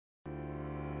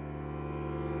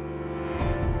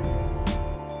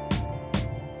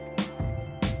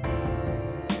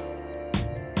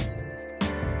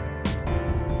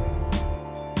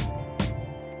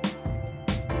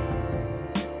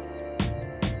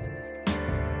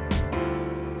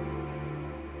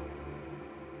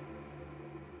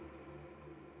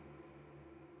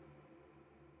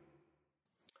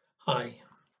Hi,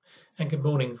 and good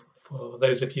morning for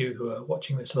those of you who are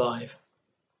watching this live.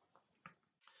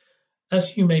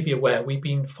 As you may be aware, we've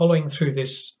been following through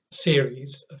this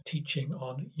series of teaching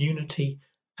on unity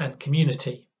and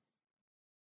community.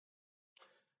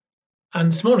 And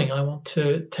this morning I want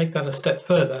to take that a step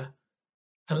further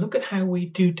and look at how we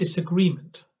do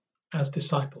disagreement as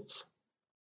disciples.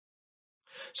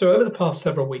 So over the past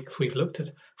several weeks, we've looked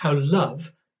at how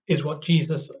love is what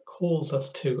Jesus calls us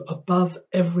to above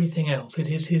everything else. It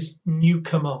is his new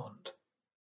command.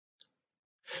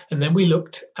 And then we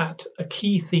looked at a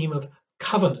key theme of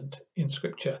covenant in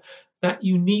Scripture, that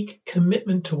unique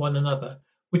commitment to one another,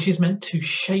 which is meant to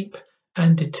shape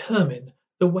and determine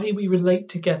the way we relate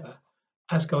together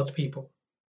as God's people.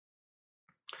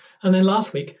 And then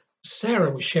last week,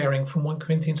 Sarah was sharing from 1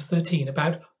 Corinthians 13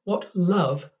 about what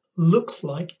love looks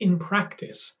like in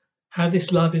practice, how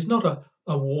this love is not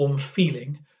a warm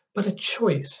feeling, but a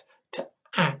choice to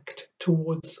act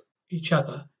towards each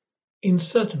other in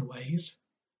certain ways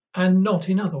and not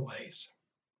in other ways.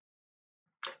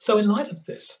 So in light of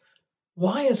this,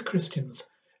 why as Christians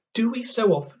do we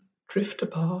so often drift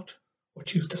apart or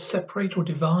choose to separate or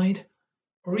divide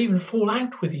or even fall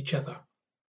out with each other?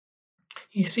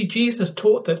 You see, Jesus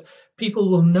taught that people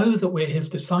will know that we're his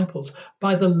disciples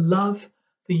by the love,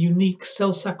 the unique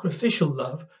self-sacrificial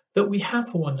love that we have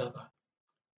for one another.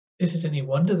 Is it any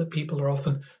wonder that people are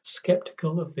often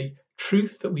skeptical of the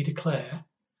truth that we declare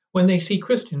when they see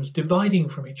Christians dividing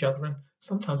from each other and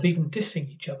sometimes even dissing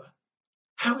each other?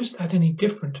 How is that any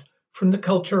different from the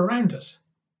culture around us?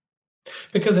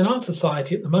 Because in our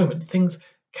society at the moment, things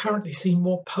currently seem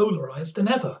more polarised than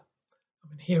ever. I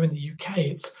mean, here in the UK,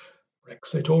 it's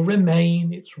Brexit or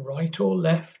Remain, it's right or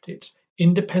left, it's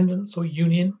independence or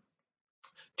union.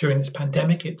 During this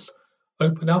pandemic, it's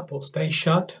open up or stay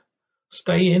shut,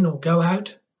 stay in or go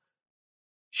out.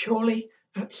 Surely,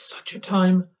 at such a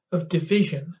time of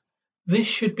division, this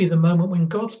should be the moment when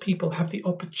God's people have the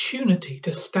opportunity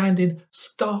to stand in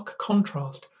stark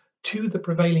contrast to the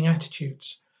prevailing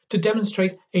attitudes, to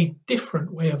demonstrate a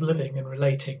different way of living and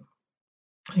relating.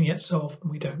 And yet so often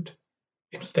we don't.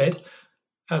 Instead,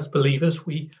 as believers,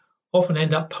 we often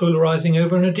end up polarizing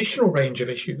over an additional range of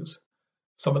issues.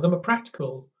 Some of them are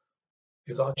practical.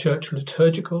 Is our church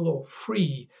liturgical or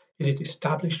free? Is it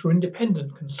established or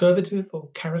independent, conservative or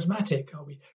charismatic? Are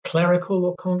we clerical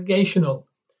or congregational?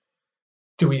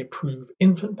 Do we approve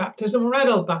infant baptism or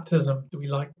adult baptism? Do we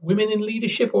like women in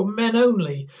leadership or men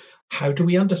only? How do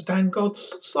we understand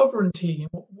God's sovereignty? In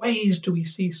what ways do we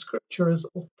see Scripture as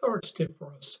authoritative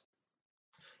for us?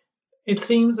 It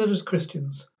seems that as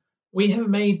Christians, we have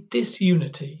made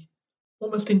disunity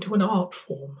almost into an art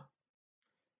form.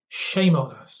 Shame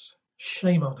on us.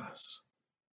 Shame on us.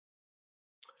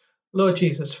 Lord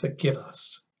Jesus, forgive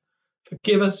us.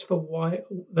 Forgive us for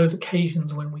those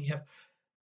occasions when we have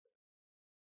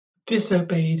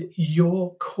disobeyed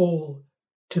your call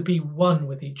to be one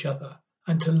with each other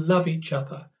and to love each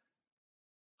other.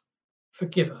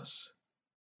 Forgive us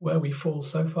where we fall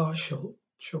so far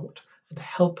short and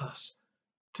help us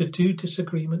to do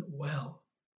disagreement well.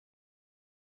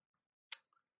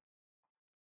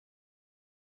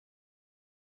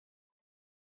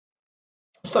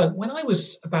 So when I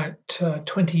was about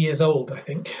 20 years old, I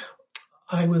think,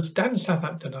 I was down in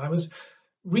Southampton. I was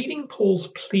reading Paul's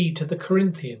plea to the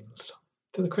Corinthians,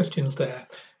 to the Christians there,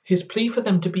 his plea for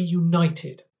them to be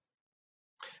united.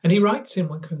 And he writes in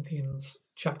 1 Corinthians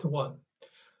chapter 1,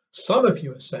 some of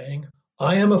you are saying,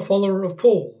 I am a follower of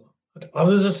Paul, and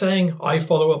others are saying, I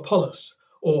follow Apollos,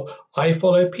 or I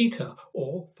follow Peter,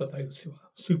 or, for those who are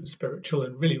super spiritual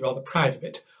and really rather proud of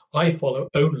it, I follow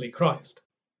only Christ.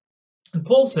 And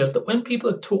Paul says that when people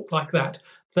are talked like that,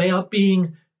 they are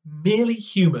being merely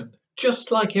human,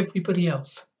 just like everybody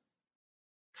else.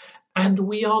 And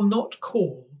we are not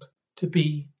called to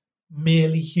be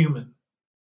merely human.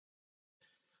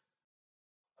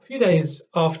 A few days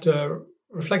after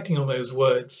reflecting on those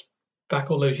words back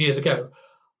all those years ago,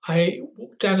 I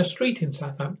walked down a street in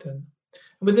Southampton, and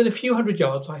within a few hundred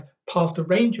yards I passed a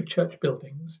range of church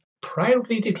buildings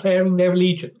proudly declaring their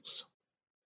allegiance.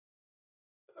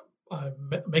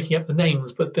 I'm making up the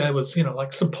names, but there was,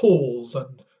 like St. Paul's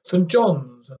and St.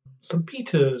 John's and St.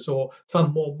 Peter's, or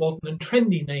some more modern and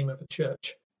trendy name of a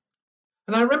church.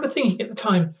 And I remember thinking at the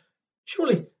time,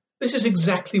 surely this is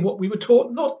exactly what we were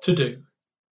taught not to do.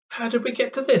 How did we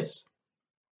get to this?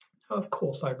 Now, of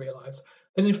course, I realise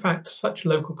that in fact such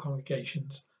local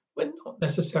congregations were not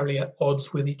necessarily at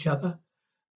odds with each other.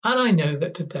 And I know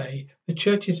that today the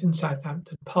churches in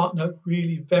Southampton partner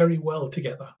really very well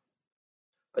together.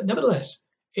 But nevertheless,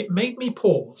 it made me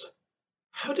pause.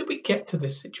 How did we get to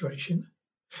this situation?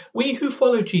 We who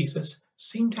follow Jesus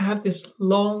seem to have this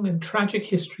long and tragic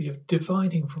history of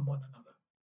dividing from one another.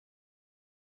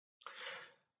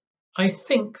 I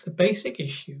think the basic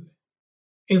issue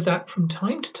is that from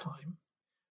time to time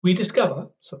we discover,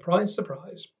 surprise,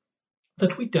 surprise,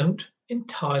 that we don't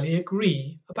entirely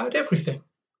agree about everything.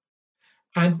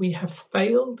 And we have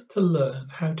failed to learn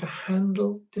how to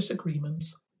handle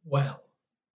disagreements well.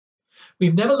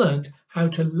 We've never learned how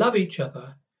to love each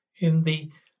other in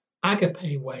the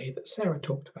agape way that Sarah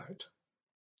talked about,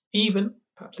 even,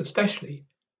 perhaps especially,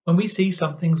 when we see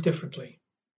some things differently.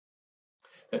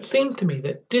 It seems to me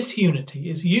that disunity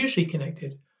is usually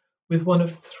connected with one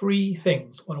of three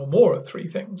things, one or more of three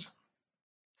things.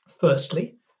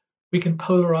 Firstly, we can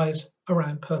polarize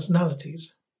around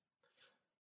personalities.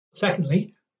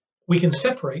 Secondly, we can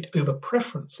separate over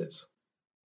preferences.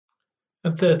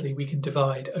 And thirdly, we can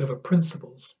divide over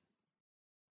principles.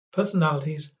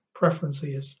 Personalities,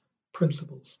 preferences,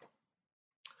 principles.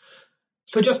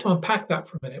 So just to unpack that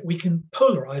for a minute, we can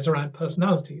polarize around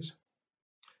personalities.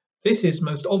 This is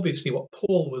most obviously what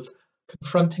Paul was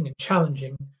confronting and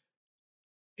challenging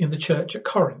in the church at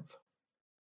Corinth.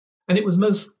 And it was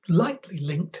most likely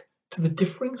linked to the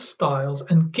differing styles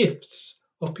and gifts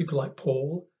of people like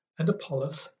Paul and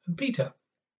Apollos and Peter.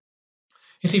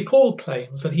 You see, Paul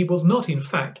claims that he was not, in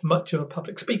fact, much of a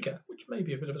public speaker, which may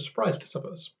be a bit of a surprise to some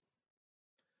of us.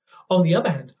 On the other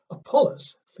hand,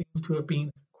 Apollos seems to have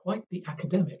been quite the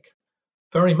academic,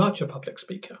 very much a public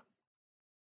speaker.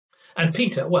 And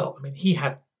Peter, well, he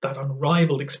had that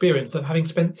unrivaled experience of having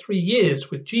spent 3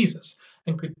 years with Jesus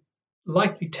and could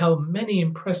likely tell many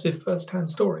impressive first-hand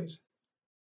stories.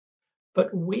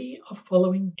 But we are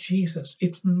following Jesus.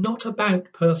 It's not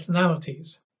about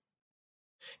personalities.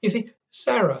 You see,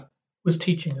 Sarah was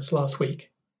teaching us last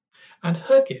week, and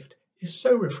her gift is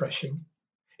so refreshing.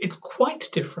 It's quite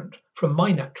different from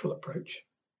my natural approach.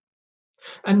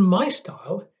 And my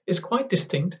style is quite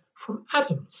distinct from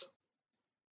Adam's.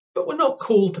 But we're not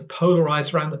called to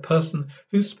polarize around the person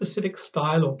whose specific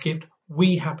style or gift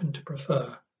we happen to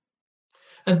prefer.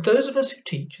 And those of us who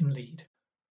teach and lead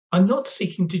are not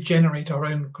seeking to generate our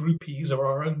own groupies or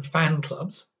our own fan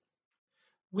clubs.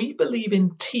 We believe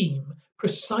in team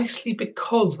precisely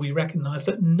because we recognize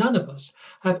that none of us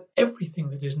have everything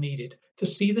that is needed to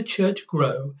see the church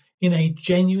grow in a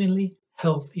genuinely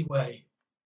healthy way.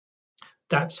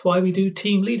 That's why we do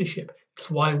team leadership. It's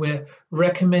why we're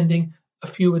recommending a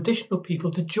few additional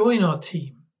people to join our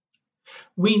team.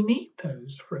 We need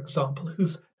those, for example,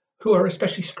 who are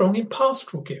especially strong in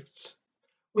pastoral gifts.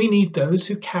 We need those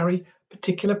who carry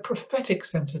particular prophetic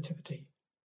sensitivity.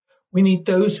 We need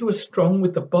those who are strong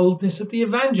with the boldness of the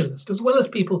evangelist, as well as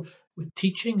people with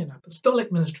teaching and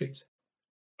apostolic ministries.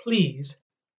 Please,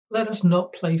 let us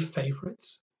not play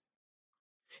favourites.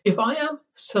 If I am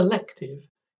selective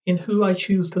in who I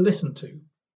choose to listen to,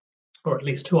 or at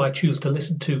least who I choose to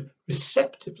listen to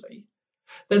receptively,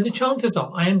 then the chances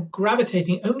are I am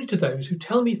gravitating only to those who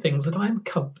tell me things that I am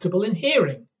comfortable in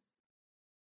hearing.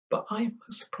 But I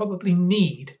most probably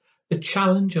need the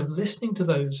challenge of listening to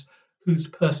those whose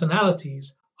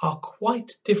personalities are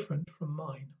quite different from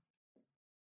mine.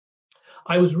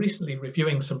 I was recently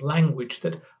reviewing some language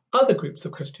that other groups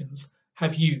of Christians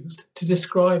have used to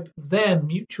describe their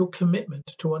mutual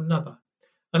commitment to another,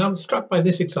 and I was struck by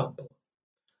this example.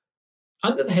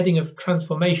 Under the heading of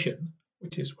transformation,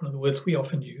 which is one of the words we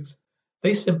often use,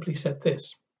 they simply said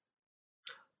this: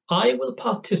 I will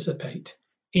participate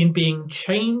in being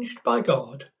changed by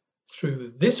God through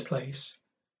this place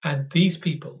and these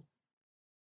people.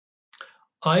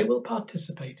 I will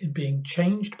participate in being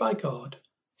changed by God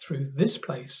through this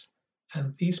place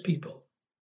and these people.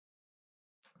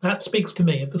 That speaks to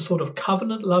me of the sort of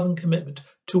covenant love and commitment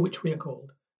to which we are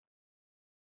called.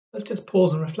 Let's just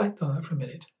pause and reflect on that for a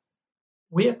minute.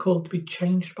 We are called to be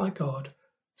changed by God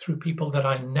through people that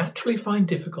I naturally find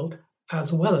difficult,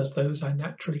 as well as those I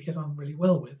naturally get on really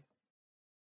well with.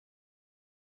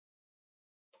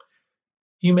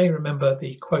 You may remember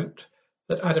the quote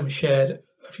that Adam shared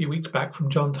a few weeks back from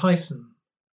John Tyson.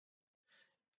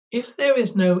 If there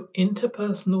is no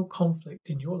interpersonal conflict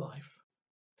in your life,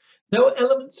 no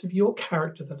elements of your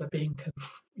character that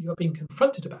you're being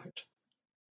confronted about,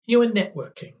 you are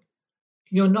networking,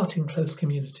 you're not in close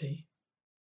community.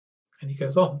 And he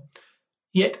goes on,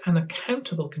 yet an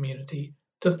accountable community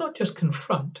does not just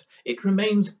confront, it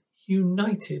remains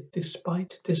united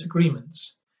despite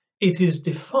disagreements. It is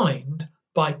defined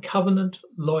by covenant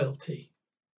loyalty.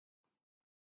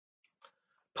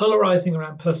 Polarizing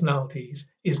around personalities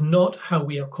is not how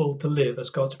we are called to live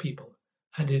as God's people,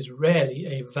 and is rarely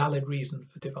a valid reason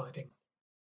for dividing.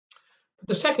 But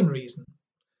the second reason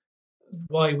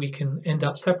why we can end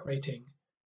up separating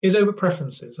is over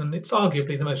preferences, and it's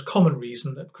arguably the most common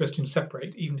reason that Christians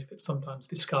separate, even if it's sometimes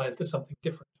disguised as something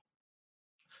different.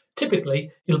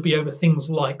 Typically, it'll be over things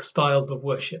like styles of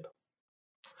worship.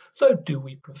 So do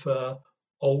we prefer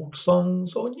old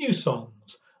songs or new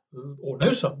songs, or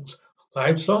no songs,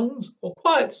 loud songs or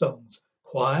quiet songs,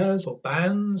 choirs or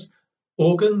bands,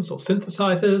 organs or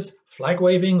synthesizers, flag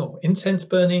waving or incense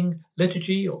burning,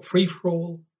 liturgy or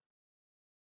free-for-all?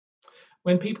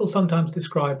 When people sometimes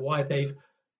describe why they've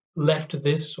left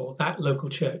this or that local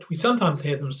church, we sometimes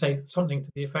hear them say something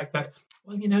to the effect that,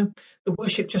 well, the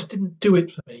worship just didn't do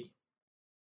it for me.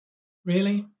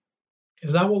 Really?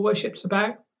 Is that what worship's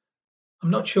about? I'm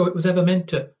not sure it was ever meant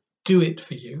to do it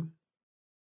for you.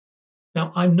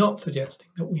 Now, I'm not suggesting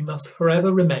that we must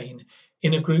forever remain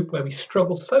in a group where we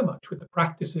struggle so much with the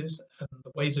practices and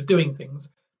the ways of doing things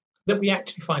that we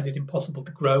actually find it impossible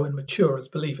to grow and mature as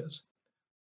believers.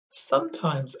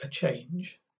 Sometimes a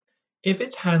change, if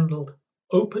it's handled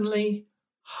openly,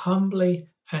 humbly,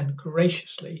 and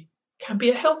graciously, can be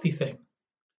a healthy thing.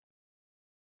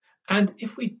 And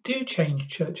if we do change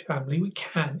church family, we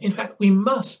can. In fact, we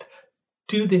must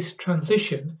do this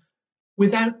transition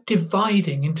without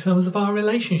dividing in terms of our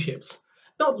relationships,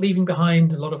 not leaving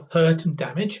behind a lot of hurt and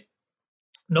damage,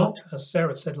 not, as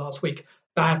Sarah said last week,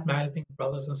 bad-mouthing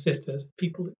brothers and sisters,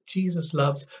 people that Jesus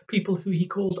loves, people who he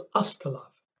calls us to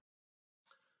love.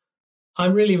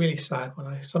 I'm really, really sad when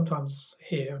I sometimes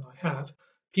hear, and I have,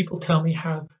 people tell me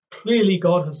how clearly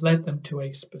God has led them to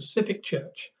a specific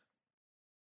church,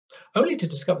 only to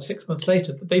discover 6 months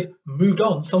later that they've moved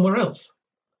on somewhere else.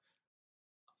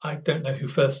 I don't know who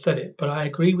first said it, but I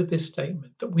agree with this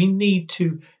statement that we need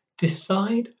to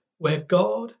decide where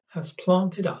God has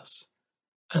planted us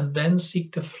and then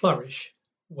seek to flourish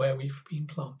where we've been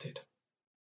planted.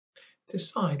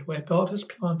 Decide where God has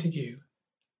planted you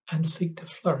and seek to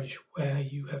flourish where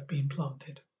you have been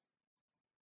planted.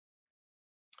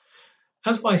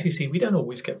 As YCC, we don't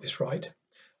always get this right,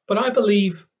 but I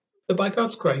believe that by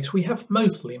God's grace, we have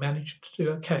mostly managed to do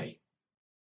okay.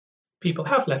 People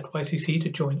have left YCC to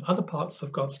join other parts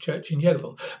of God's church in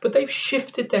Yeovil, but they've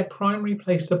shifted their primary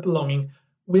place of belonging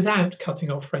without cutting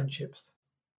off friendships.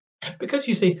 Because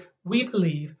you see, we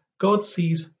believe God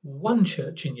sees one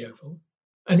church in Yeovil,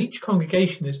 and each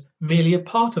congregation is merely a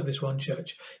part of this one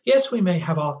church. Yes, we may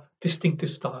have our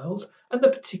distinctive styles and the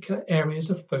particular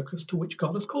areas of focus to which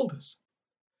God has called us.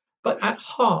 But at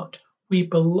heart, we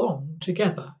belong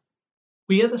together.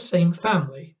 We are the same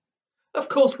family. Of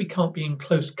course, we can't be in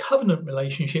close covenant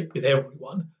relationship with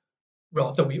everyone.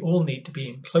 Rather, we all need to be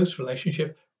in close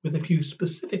relationship with a few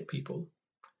specific people.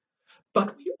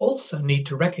 But we also need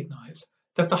to recognize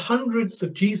that the hundreds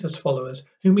of Jesus followers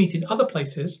who meet in other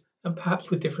places, and perhaps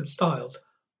with different styles,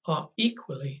 are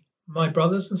equally my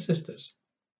brothers and sisters.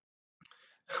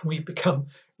 We've become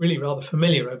really rather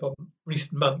familiar over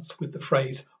recent months with the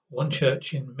phrase one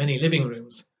church in many living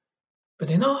rooms.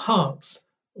 But in our hearts,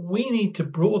 we need to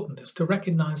broaden this to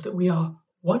recognize that we are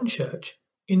one church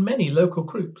in many local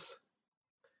groups.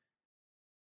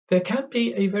 There can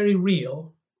be a very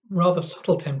real, rather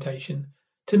subtle temptation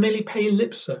to merely pay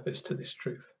lip service to this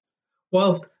truth,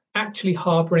 whilst actually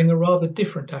harbouring a rather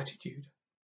different attitude.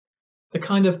 The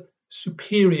kind of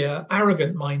superior,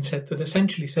 arrogant mindset that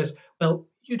essentially says, well,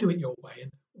 you do it your way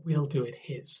and we'll do it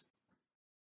his.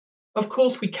 Of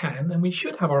course we can and we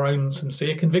should have our own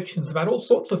sincere convictions about all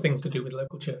sorts of things to do with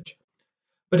local church.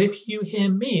 But if you hear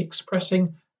me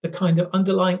expressing the kind of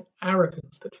underlying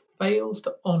arrogance that fails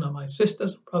to honour my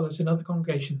sisters and brothers in other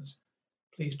congregations,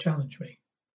 please challenge me.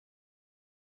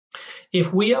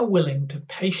 If we are willing to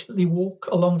patiently walk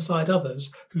alongside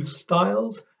others whose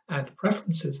styles and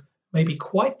preferences may be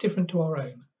quite different to our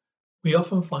own, we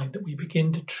often find that we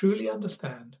begin to truly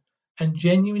understand and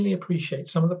genuinely appreciate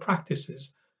some of the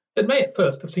practices that may at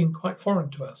first have seemed quite foreign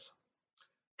to us.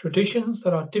 Traditions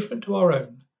that are different to our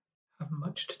own have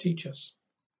much to teach us.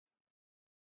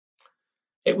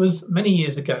 It was many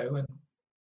years ago, and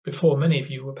before many of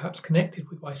you were perhaps connected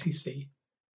with YCC,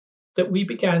 that we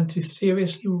began to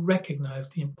seriously recognise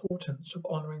the importance of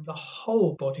honouring the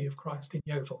whole body of Christ in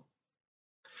Yeovil.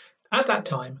 At that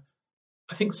time,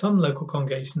 I think some local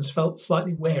congregations felt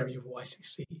slightly wary of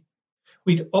YCC.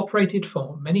 We'd operated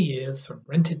for many years from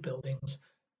rented buildings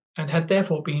and had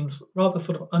therefore been rather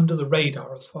sort of under the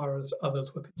radar as far as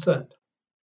others were concerned.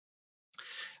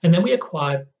 And then we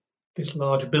acquired this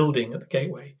large building at the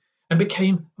gateway and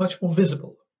became much more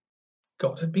visible.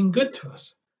 God had been good to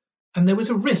us, and there was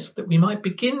a risk that we might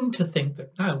begin to think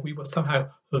that now we were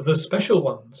somehow the special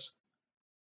ones.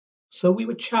 So we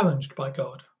were challenged by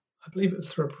God, I believe it was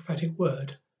through a prophetic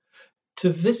word, to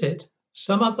visit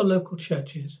some other local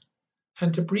churches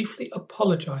and to briefly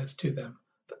apologize to them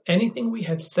for anything we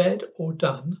had said or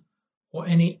done, or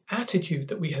any attitude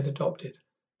that we had adopted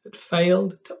that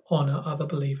failed to honour other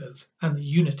believers and the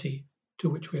unity to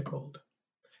which we are called.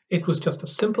 It was just a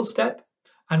simple step,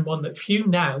 and one that few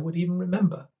now would even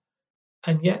remember,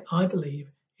 and yet I believe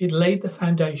it laid the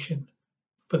foundation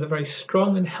for the very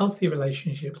strong and healthy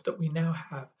relationships that we now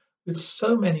have with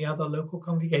so many other local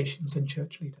congregations and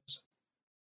church leaders.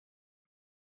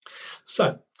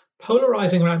 So,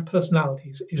 polarizing around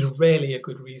personalities is rarely a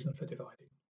good reason for dividing.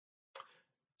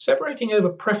 Separating over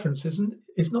preferences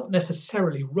is not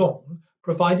necessarily wrong,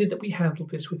 provided that we handle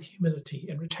this with humility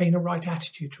and retain a right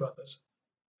attitude to others.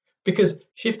 Because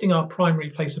shifting our primary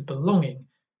place of belonging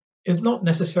is not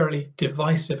necessarily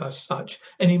divisive as such,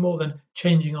 any more than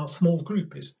changing our small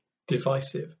group is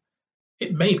divisive.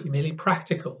 It may be merely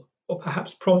practical, or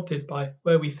perhaps prompted by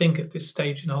where we think at this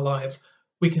stage in our lives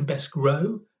we can best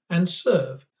grow and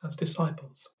serve as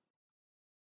disciples.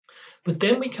 But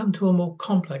then we come to a more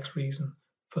complex reason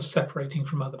for separating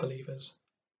from other believers.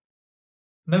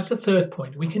 And that's the third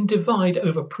point. We can divide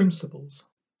over principles.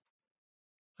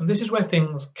 And this is where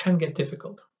things can get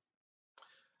difficult,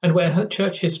 and where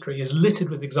church history is littered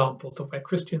with examples of where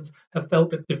Christians have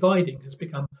felt that dividing has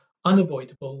become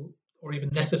unavoidable or even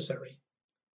necessary.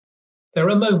 There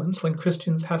are moments when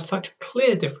Christians have such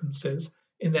clear differences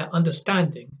in their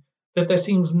understanding that there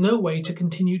seems no way to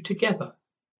continue together.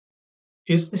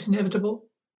 Is this inevitable?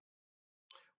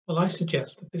 Well, I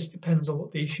suggest that this depends on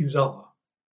what the issues are.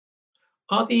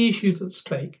 Are the issues at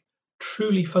stake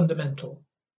truly fundamental,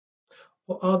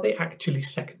 or are they actually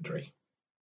secondary?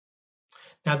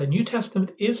 Now, the New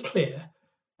Testament is clear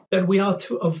that we are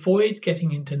to avoid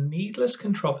getting into needless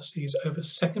controversies over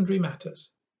secondary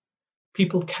matters.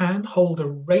 People can hold a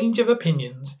range of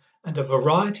opinions and a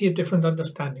variety of different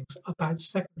understandings about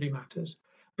secondary matters,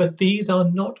 but these are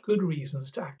not good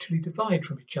reasons to actually divide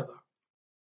from each other.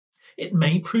 It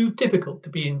may prove difficult to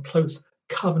be in close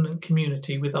covenant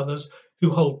community with others who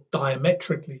hold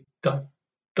diametrically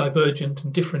divergent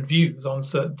and different views on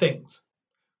certain things.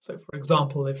 So, for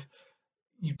example, if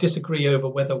you disagree over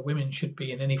whether women should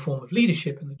be in any form of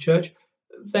leadership in the church,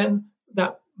 then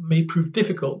that may prove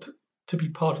difficult to be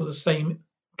part of the same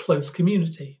close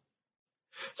community.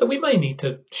 So we may need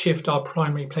to shift our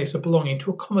primary place of belonging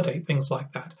to accommodate things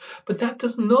like that, but that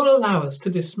does not allow us to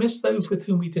dismiss those with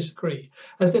whom we disagree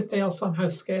as if they are somehow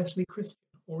scarcely Christian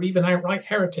or even outright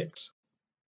heretics.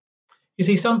 You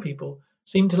see, some people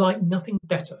seem to like nothing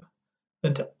better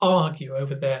than to argue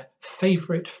over their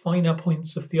favourite finer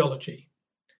points of theology.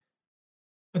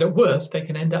 And at worst, they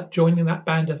can end up joining that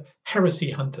band of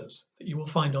heresy hunters that you will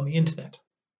find on the internet.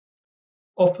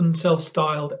 Often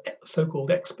self-styled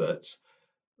so-called experts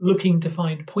looking to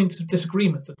find points of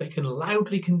disagreement that they can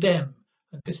loudly condemn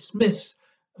and dismiss,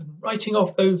 and writing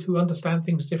off those who understand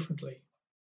things differently.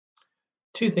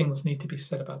 Two things need to be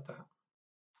said about that.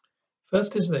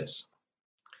 First is this: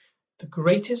 the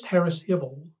greatest heresy of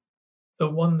all, the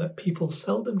one that people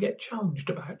seldom get challenged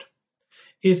about,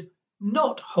 is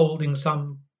not holding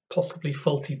some possibly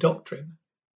faulty doctrine,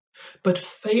 but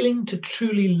failing to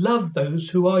truly love those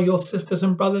who are your sisters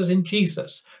and brothers in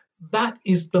Jesus. That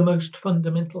is the most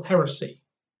fundamental heresy,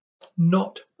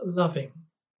 not loving.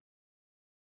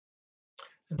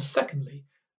 And secondly,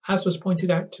 as was pointed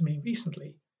out to me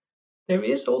recently, there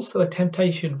is also a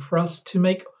temptation for us to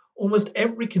make almost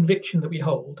every conviction that we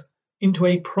hold into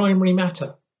a primary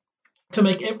matter, to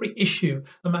make every issue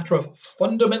a matter of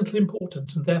fundamental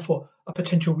importance and therefore a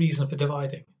potential reason for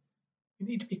dividing. We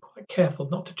need to be quite careful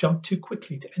not to jump too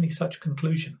quickly to any such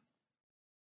conclusion.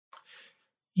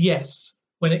 Yes,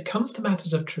 when it comes to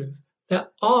matters of truth, there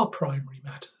are primary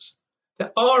matters.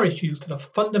 There are issues that are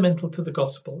fundamental to the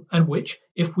gospel and which,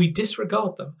 if we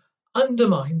disregard them,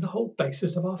 undermine the whole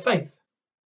basis of our faith.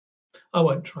 I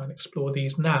won't try and explore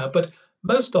these now, but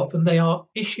most often they are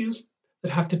issues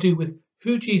that have to do with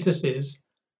who Jesus is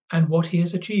and what he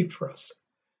has achieved for us.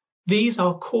 These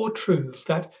are core truths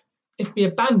that, if we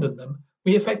abandon them,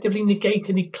 we effectively negate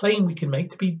any claim we can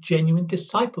make to be genuine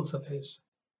disciples of his.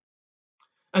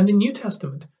 And the New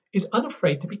Testament is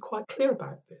unafraid to be quite clear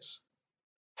about this.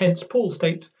 Hence, Paul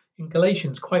states in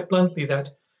Galatians quite bluntly that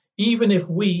even if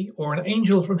we or an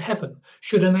angel from heaven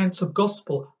should announce a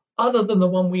gospel other than the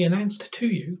one we announced to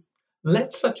you,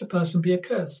 let such a person be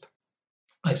accursed.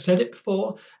 I said it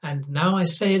before, and now I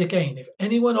say it again. If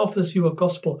anyone offers you a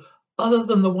gospel other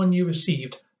than the one you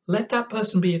received, let that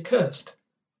person be accursed.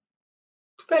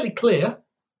 Fairly clear.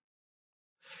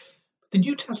 The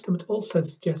New Testament also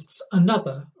suggests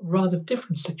another, rather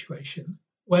different situation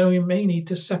where we may need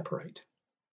to separate.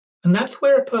 And that's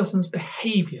where a person's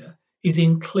behaviour is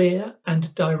in clear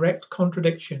and direct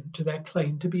contradiction to their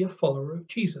claim to be a follower of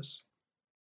Jesus.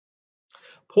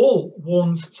 Paul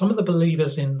warns some of the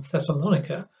believers in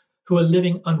Thessalonica who are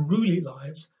living unruly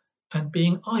lives and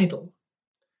being idle.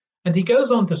 And he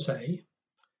goes on to say,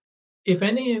 if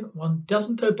anyone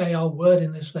doesn't obey our word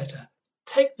in this letter,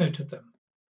 take note of them.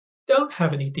 Don't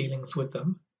have any dealings with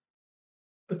them.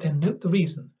 But then note the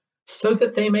reason, so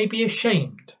that they may be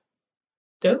ashamed.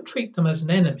 Don't treat them as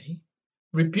an enemy.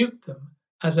 Rebuke them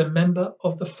as a member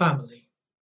of the family.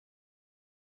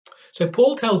 So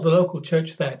Paul tells the local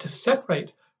church there to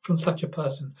separate from such a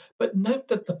person, but note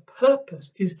that the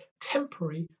purpose is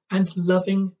temporary and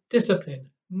loving discipline,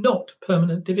 not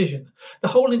permanent division. The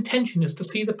whole intention is to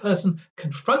see the person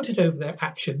confronted over their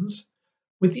actions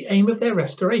with the aim of their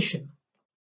restoration.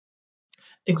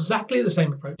 Exactly the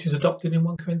same approach is adopted in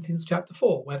 1 Corinthians chapter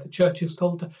 4, where the church is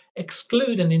told to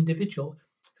exclude an individual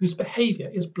whose behaviour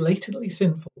is blatantly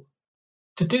sinful,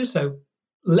 to do so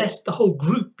lest the whole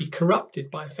group be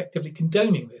corrupted by effectively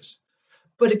condoning this.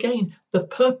 But again, the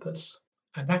purpose,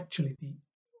 and actually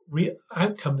the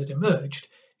outcome that emerged,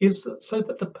 is so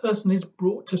that the person is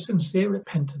brought to sincere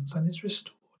repentance and is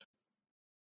restored.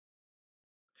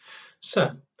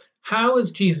 So, how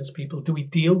as Jesus people do we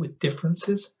deal with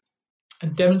differences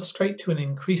and demonstrate to an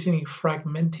increasingly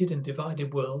fragmented and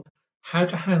divided world how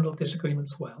to handle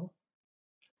disagreements well?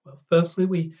 Well, firstly,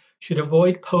 we should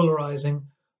avoid polarizing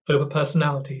over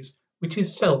personalities, which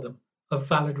is seldom a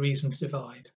valid reason to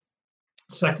divide.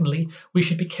 Secondly, we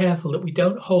should be careful that we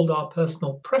don't hold our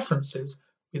personal preferences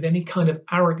with any kind of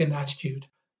arrogant attitude,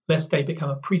 lest they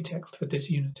become a pretext for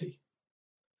disunity.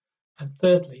 And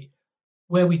thirdly,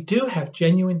 where we do have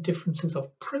genuine differences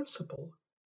of principle,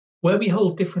 where we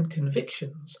hold different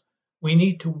convictions, we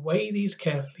need to weigh these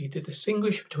carefully to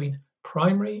distinguish between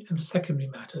primary and secondary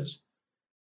matters.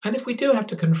 And if we do have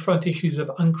to confront issues of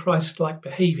unchristlike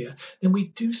behaviour, then we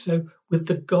do so with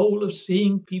the goal of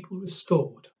seeing people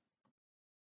restored.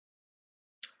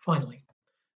 Finally,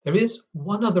 there is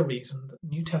one other reason that the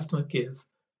New Testament gives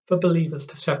for believers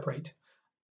to separate.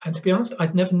 And to be honest,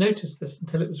 I'd never noticed this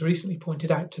until it was recently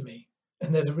pointed out to me.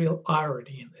 And there's a real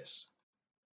irony in this.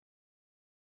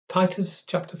 Titus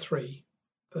chapter 3,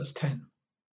 verse 10.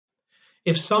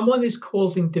 If someone is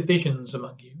causing divisions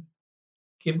among you,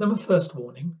 give them a first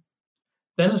warning,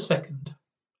 then a second,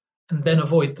 and then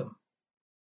avoid them.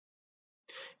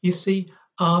 You see,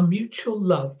 our mutual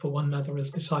love for one another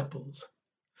as disciples,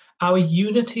 our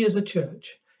unity as a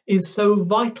church, is so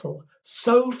vital,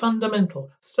 so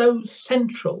fundamental, so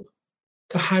central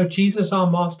to how Jesus our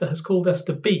Master has called us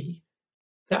to be,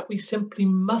 that we simply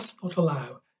must not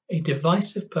allow a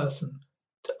divisive person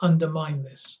to undermine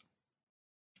this.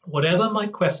 Whatever my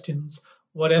questions,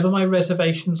 whatever my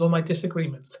reservations or my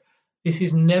disagreements, this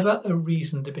is never a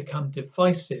reason to become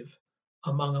divisive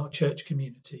among our church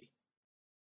community.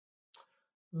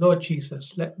 Lord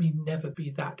Jesus, let me never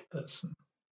be that person.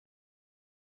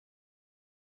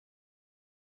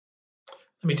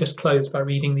 Let me just close by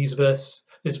reading this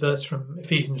verse from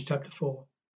Ephesians chapter 4.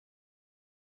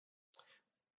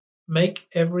 Make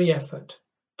every effort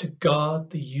to guard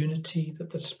the unity that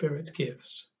the Spirit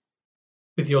gives,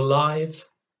 with your lives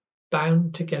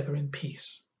bound together in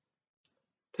peace.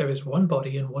 There is one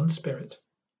body and one Spirit.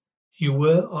 You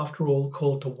were, after all,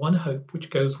 called to one hope which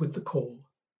goes with the call.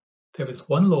 There is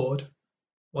one Lord,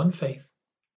 one faith,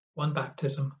 one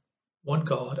baptism, one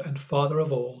God and Father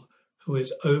of all, who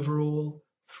is over all,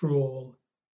 through all,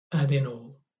 and in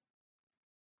all.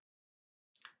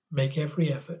 Make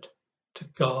every effort to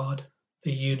guard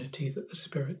the unity that the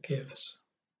Spirit gives.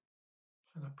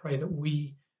 And I pray that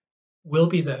we will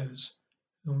be those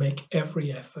who make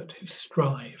every effort, who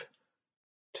strive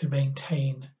to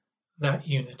maintain that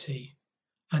unity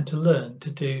and to learn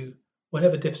to do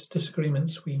whatever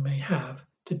disagreements we may have,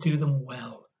 to do them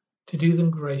well, to do them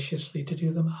graciously, to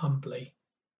do them humbly,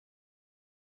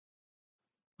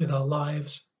 with our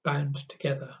lives bound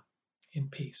together in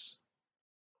peace.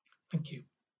 Thank you.